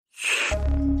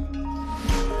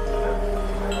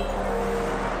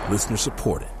Listener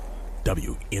supported.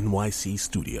 WNYC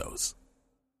Studios.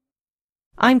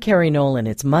 I'm Kerry Nolan.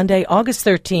 It's Monday, August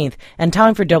 13th, and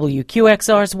time for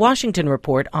WQXR's Washington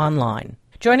Report online.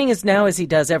 Joining us now, as he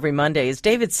does every Monday, is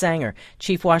David Sanger,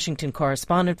 Chief Washington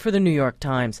Correspondent for the New York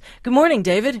Times. Good morning,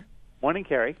 David. Morning,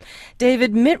 Kerry.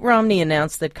 David, Mitt Romney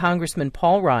announced that Congressman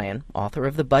Paul Ryan, author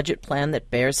of the budget plan that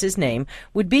bears his name,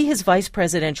 would be his vice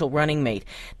presidential running mate.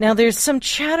 Now, there's some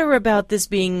chatter about this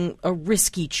being a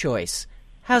risky choice.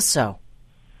 How so?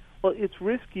 Well, it's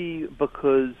risky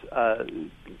because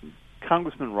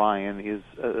Congressman Ryan is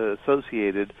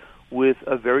associated with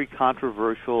a very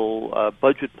controversial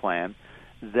budget plan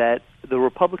that the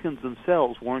Republicans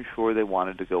themselves weren't sure they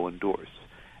wanted to go endorse.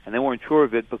 And they weren't sure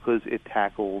of it because it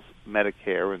tackles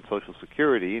Medicare and Social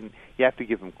Security, and you have to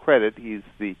give him credit. He's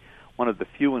one of the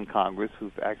few in Congress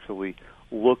who've actually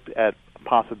looked at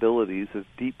possibilities of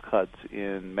deep cuts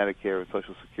in Medicare and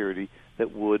Social Security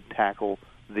that would tackle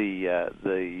the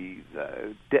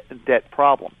debt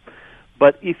problem.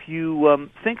 But if you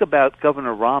think about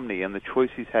Governor Romney and the choice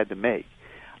he's had to make,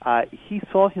 he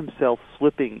saw himself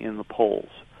slipping in the polls.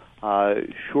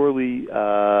 Surely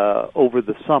over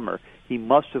the summer, he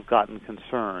must have gotten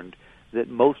concerned that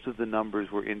most of the numbers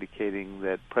were indicating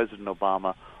that President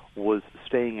Obama was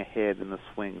staying ahead in the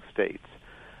swing states.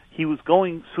 He was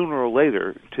going sooner or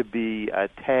later to be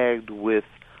tagged with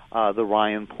the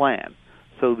Ryan plan.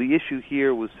 So the issue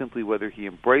here was simply whether he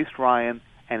embraced Ryan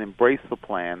and embraced the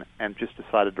plan and just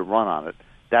decided to run on it.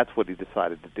 That's what he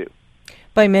decided to do.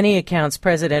 By many accounts,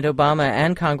 President Obama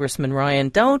and Congressman Ryan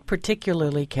don't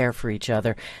particularly care for each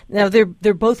other. Now,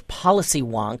 they're both policy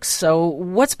wonks, so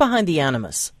what's behind the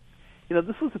animus? You know,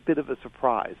 this was a bit of a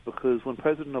surprise because when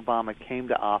President Obama came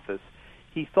to office,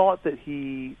 he thought that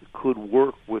he could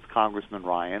work with Congressman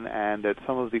Ryan, and at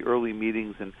some of the early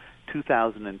meetings in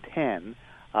 2010,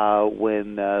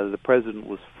 when the president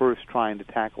was first trying to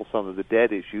tackle some of the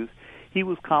debt issues, he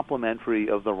was complimentary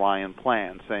of the Ryan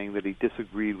plan, saying that he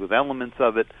disagreed with elements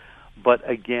of it, but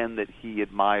again that he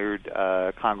admired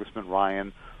Congressman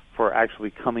Ryan for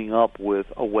actually coming up with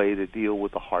a way to deal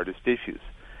with the hardest issues.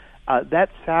 That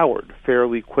soured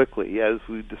fairly quickly as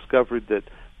we discovered that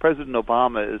President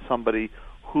Obama is somebody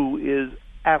who is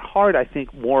at heart, I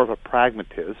think, more of a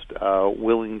pragmatist,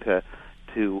 willing to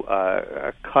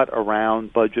cut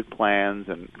around budget plans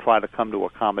and try to come to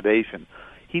accommodation.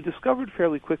 He discovered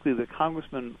fairly quickly that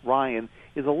Congressman Ryan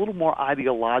is a little more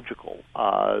ideological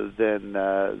than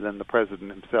the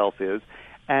president himself is,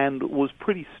 and was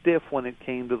pretty stiff when it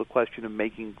came to the question of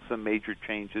making some major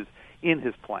changes in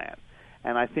his plan.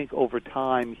 And I think over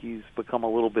time he's become a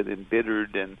little bit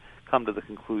embittered and come to the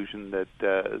conclusion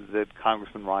that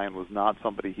Congressman Ryan was not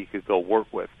somebody he could go work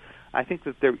with. I think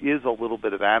that there is a little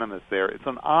bit of animus there. It's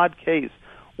an odd case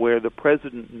where the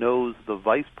president knows the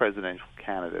vice presidential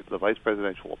candidate, the vice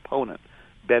presidential opponent,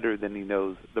 better than he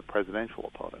knows the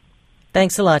presidential opponent.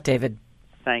 Thanks a lot, David.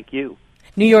 Thank you.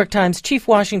 New York Times Chief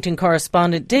Washington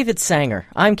Correspondent David Sanger.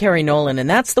 I'm Kerry Nolan, and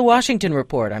that's the Washington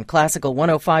Report on Classical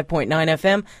 105.9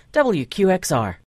 FM, WQXR.